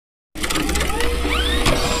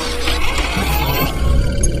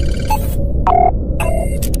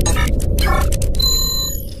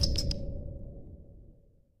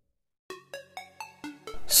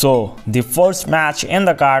So, the first match in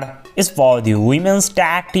the card is for the Women's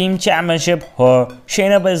Tag Team Championship where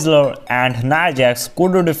Shayna Baszler and Nia Jax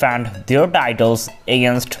could defend their titles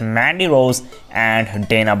against Mandy Rose and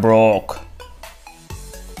Dana Brooke.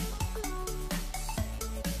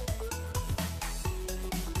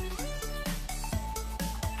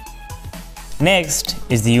 Next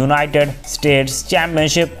is the United States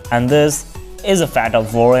Championship, and this is a Fatal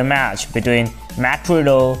 4-Way match between Matt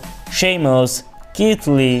Riddle, Sheamus, Keith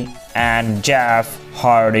Lee and Jeff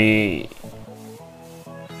Hardy.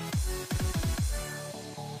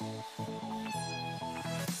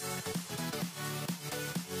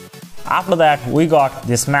 After that, we got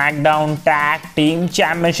the SmackDown Tag Team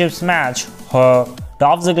Championships match where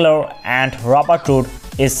Dolph Ziggler and Robert Roode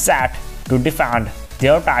is set to defend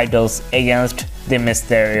their titles against the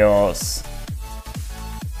Mysterios.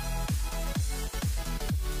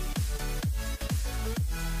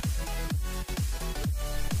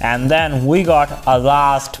 And then we got a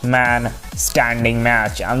last man standing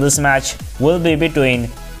match, and this match will be between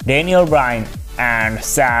Daniel Bryan and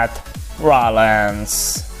Seth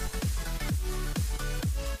Rollins.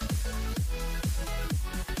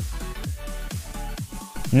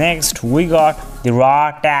 Next, we got the Raw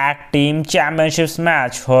Tag Team Championships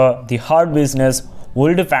match where the Hurt Business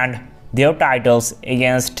will defend their titles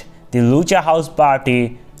against the Lucha House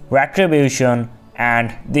Party, Retribution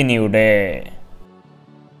and the New Day.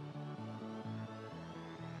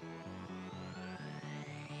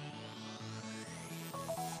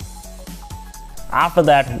 After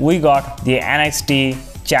that, we got the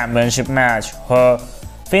NXT Championship match where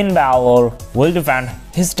Finn Balor will defend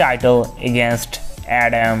his title against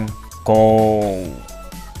Adam Cole.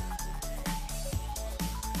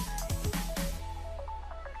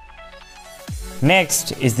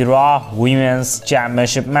 Next is the Raw Women's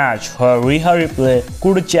Championship match where Rhea Ripley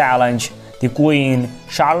could challenge the Queen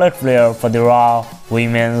Charlotte Flair for the Raw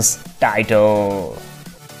Women's title.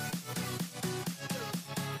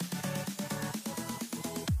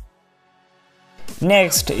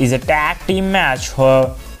 Next is a tag team match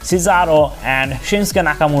where Cesaro and Shinsuke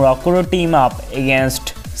Nakamura could team up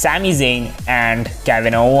against Sami Zayn and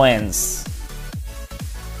Kevin Owens.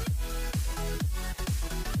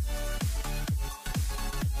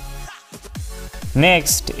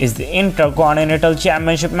 Next is the Intercontinental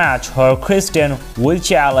Championship match where Christian will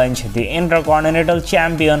challenge the Intercontinental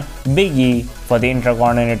Champion Big E for the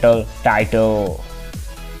Intercontinental title.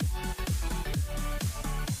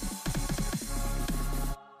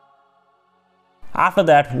 After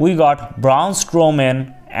that, we got Braun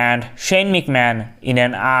Strowman and Shane McMahon in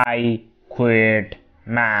an I Quit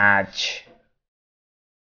match.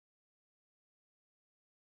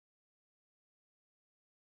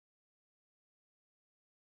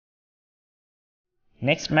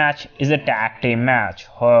 Next match is a tag team match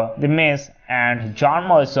where The Miz and John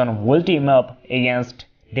Morrison will team up against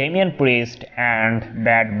Damian Priest and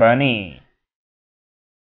Bad Bunny.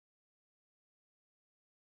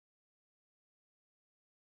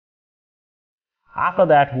 After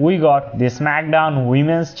that, we got the SmackDown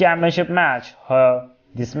Women's Championship match where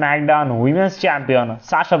the SmackDown Women's Champion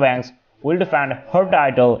Sasha Banks will defend her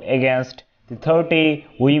title against the 30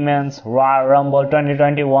 Women's Royal Rumble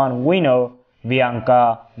 2021 winner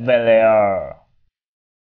Bianca Belair.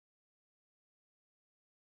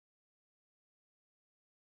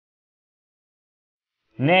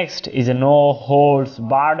 Next is a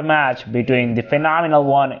no-holds-barred match between the Phenomenal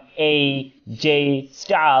One AJ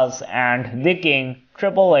Styles and the King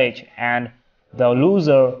Triple H, and the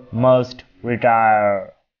loser must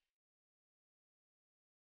retire.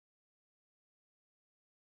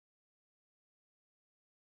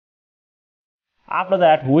 After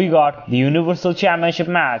that, we got the Universal Championship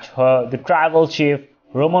match where the Tribal Chief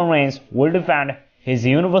Roman Reigns will defend his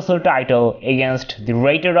Universal title against the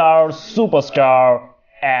Rated R superstar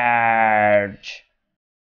Edge.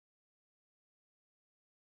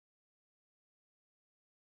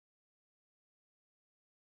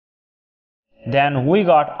 Then we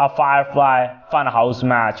got a Firefly Funhouse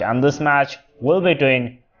match, and this match will be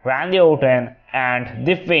between Randy Orton and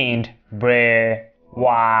the Fiend Bray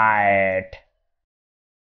Wyatt.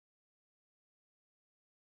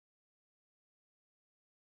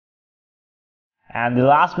 And the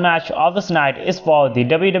last match of this night is for the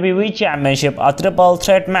WWE Championship, a triple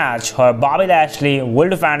threat match where Bobby Lashley will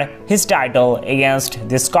defend his title against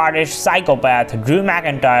the Scottish Psychopath Drew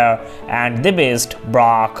McIntyre and the Beast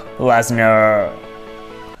Brock Lesnar.